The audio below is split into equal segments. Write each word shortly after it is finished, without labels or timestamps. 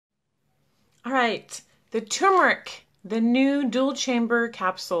All right, the turmeric, the new dual chamber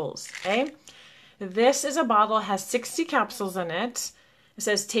capsules, okay? This is a bottle, has 60 capsules in it. It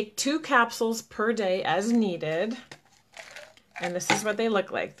says take 2 capsules per day as needed. And this is what they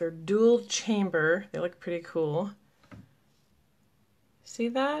look like. They're dual chamber. They look pretty cool. See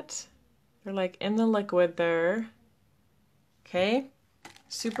that? They're like in the liquid there. Okay,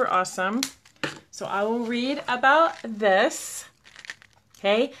 super awesome. So I will read about this.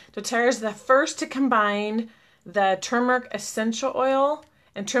 Okay, doTERRA is the first to combine the turmeric essential oil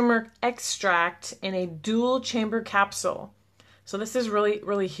and turmeric extract in a dual chamber capsule. So this is really,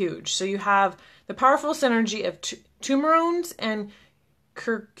 really huge. So you have the powerful synergy of turmerones and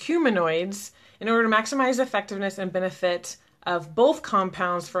curcuminoids in order to maximize effectiveness and benefit of both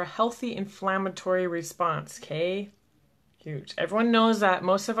compounds for a healthy inflammatory response. Okay, huge. Everyone knows that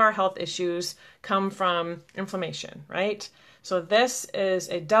most of our health issues come from inflammation, right? So this is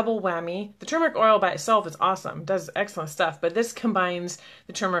a double whammy. The turmeric oil by itself is awesome, does excellent stuff, but this combines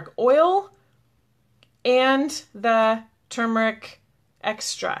the turmeric oil and the turmeric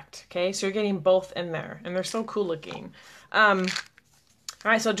extract. Okay, so you're getting both in there, and they're so cool looking. All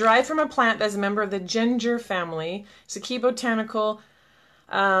right, so derived from a plant that's a member of the ginger family. It's a key botanical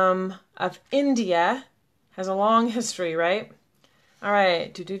of India. Has a long history, right? All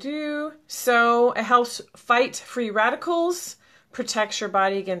right, So it helps fight free radicals, protects your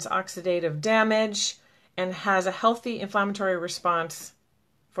body against oxidative damage, and has a healthy inflammatory response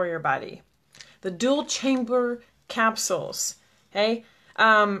for your body. The dual chamber capsules, okay?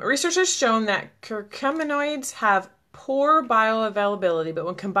 Research has shown that curcuminoids have poor bioavailability, but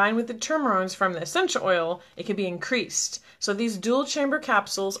when combined with the turmerones from the essential oil, it can be increased. So these dual chamber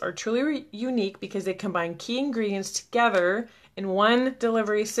capsules are truly unique because they combine key ingredients together in one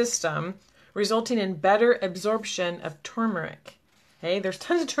delivery system, resulting in better absorption of turmeric. Okay, there's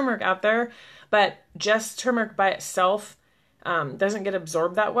tons of turmeric out there, but just turmeric by itself doesn't get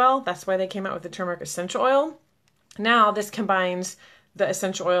absorbed that well. That's why they came out with the turmeric essential oil. Now this combines the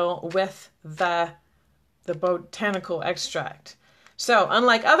essential oil with the botanical extract. So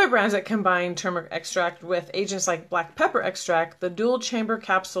unlike other brands that combine turmeric extract with agents like black pepper extract, the dual chamber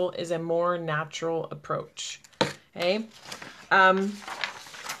capsule is a more natural approach. Okay.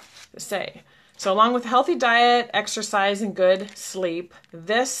 So along with a healthy diet, exercise, and good sleep,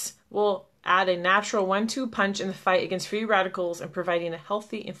 this will add a natural 1-2 punch in the fight against free radicals and providing a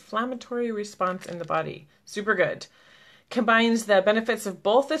healthy inflammatory response in the body. Super good. Combines the benefits of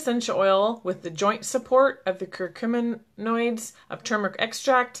both essential oil with the joint support of the curcuminoids of turmeric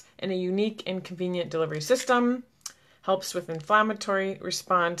extract in a unique and convenient delivery system. Helps with inflammatory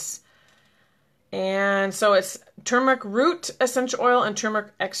response. And so it's turmeric root, essential oil, and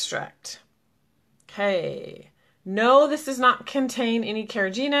turmeric extract. Okay. No, this does not contain any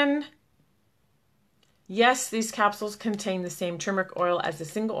carrageenan. Yes, these capsules contain the same turmeric oil as the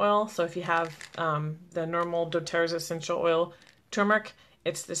single oil. So if you have the normal doTERRA's essential oil turmeric,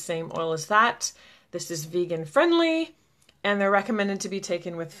 it's the same oil as that. This is vegan friendly, and they're recommended to be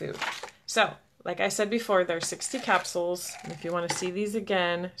taken with food. So, like I said before, there are 60 capsules. And if you want to see these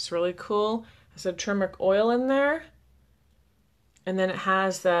again, it's really cool. There's a turmeric oil in there. And then it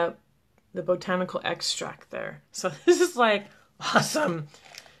has the botanical extract there. So this is like awesome.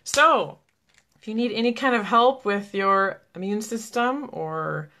 So if you need any kind of help with your immune system,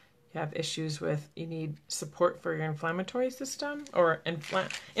 or you have issues with, you need support for your inflammatory system or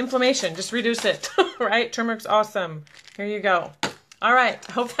inflammation, just reduce it, right? Turmeric's awesome. Here you go. All right.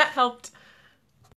 I hope that helped.